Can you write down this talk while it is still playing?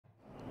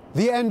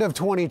The end of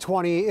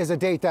 2020 is a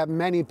date that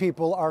many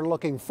people are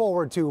looking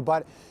forward to,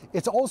 but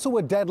it's also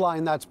a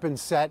deadline that's been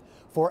set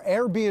for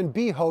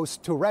Airbnb hosts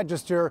to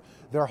register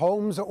their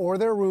homes or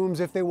their rooms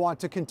if they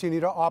want to continue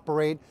to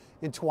operate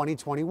in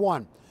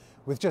 2021.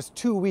 With just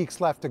 2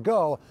 weeks left to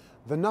go,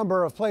 the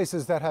number of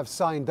places that have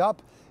signed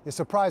up is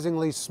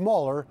surprisingly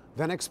smaller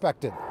than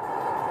expected.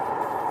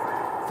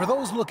 For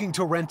those looking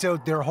to rent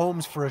out their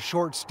homes for a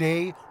short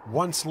stay,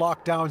 once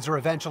lockdowns are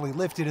eventually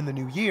lifted in the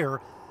new year,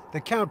 the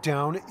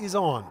countdown is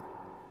on.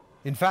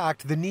 In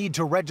fact, the need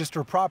to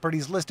register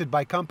properties listed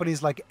by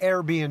companies like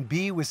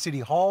Airbnb with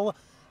City Hall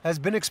has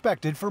been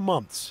expected for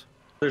months.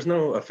 There's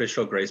no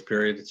official grace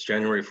period. It's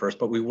January 1st,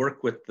 but we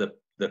work with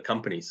the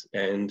companies,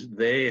 and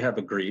they have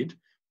agreed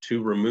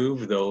to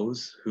remove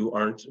those who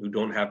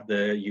don't have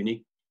the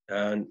unique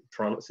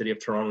City of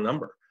Toronto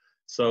number.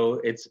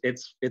 So it's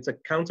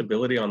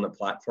accountability on the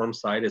platform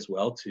side as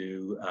well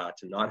to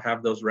not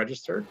have those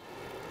registered.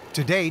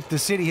 To date, the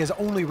city has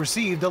only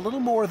received a little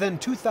more than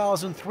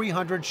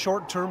 2,300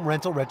 short-term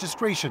rental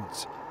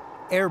registrations.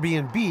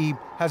 Airbnb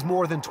has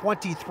more than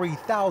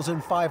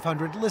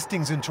 23,500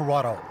 listings in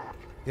Toronto.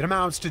 It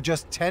amounts to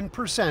just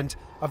 10%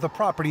 of the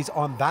properties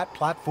on that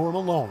platform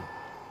alone.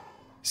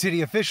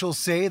 City officials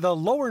say the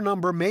lower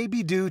number may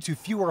be due to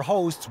fewer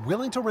hosts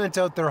willing to rent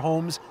out their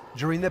homes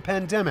during the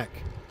pandemic.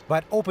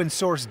 But open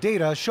source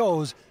data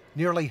shows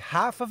nearly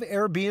half of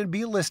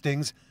Airbnb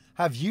listings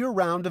have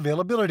year-round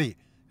availability,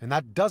 and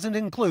that doesn't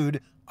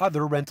include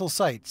other rental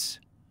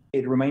sites.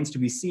 It remains to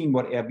be seen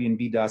what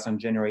Airbnb does on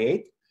January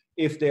 8th.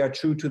 If they are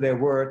true to their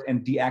word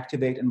and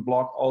deactivate and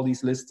block all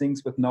these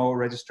listings with no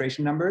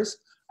registration numbers,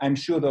 I'm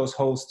sure those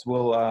hosts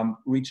will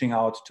reaching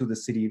out to the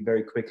city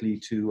very quickly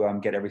to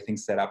get everything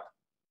set up.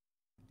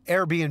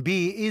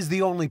 Airbnb is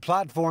the only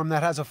platform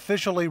that has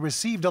officially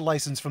received a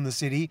license from the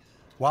city,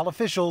 while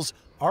officials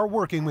are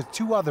working with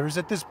 2 others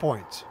at this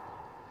point.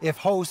 If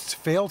hosts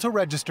fail to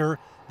register,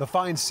 the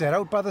fines set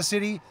out by the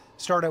city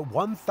start at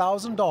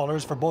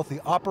 $1,000 for both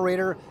the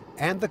operator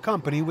and the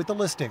company with the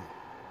listing.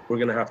 We're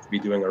going to have to be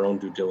doing our own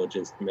due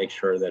diligence to make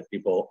sure that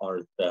people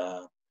aren't,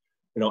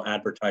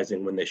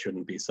 advertising when they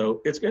shouldn't be.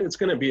 So it's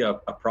going to be a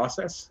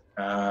process.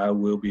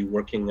 We'll be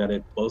working at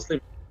it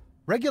closely.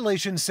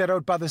 Regulation set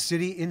out by the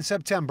city in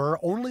September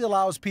only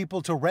allows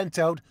people to rent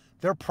out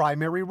their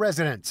primary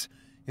residence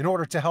in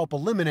order to help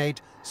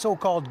eliminate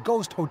so-called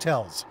ghost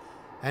hotels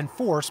and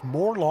force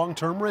more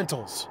long-term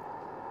rentals.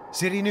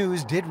 City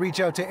News did reach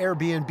out to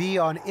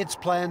Airbnb on its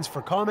plans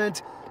for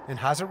comment and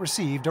hasn't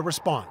received a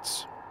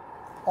response.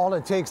 All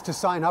it takes to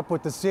sign up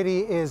with the city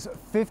is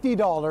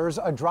 $50,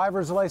 a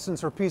driver's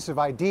license or piece of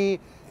ID,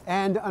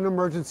 and an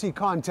emergency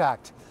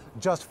contact.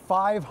 Just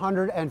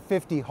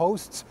 550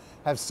 hosts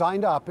have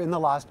signed up in the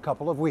last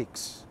couple of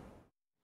weeks.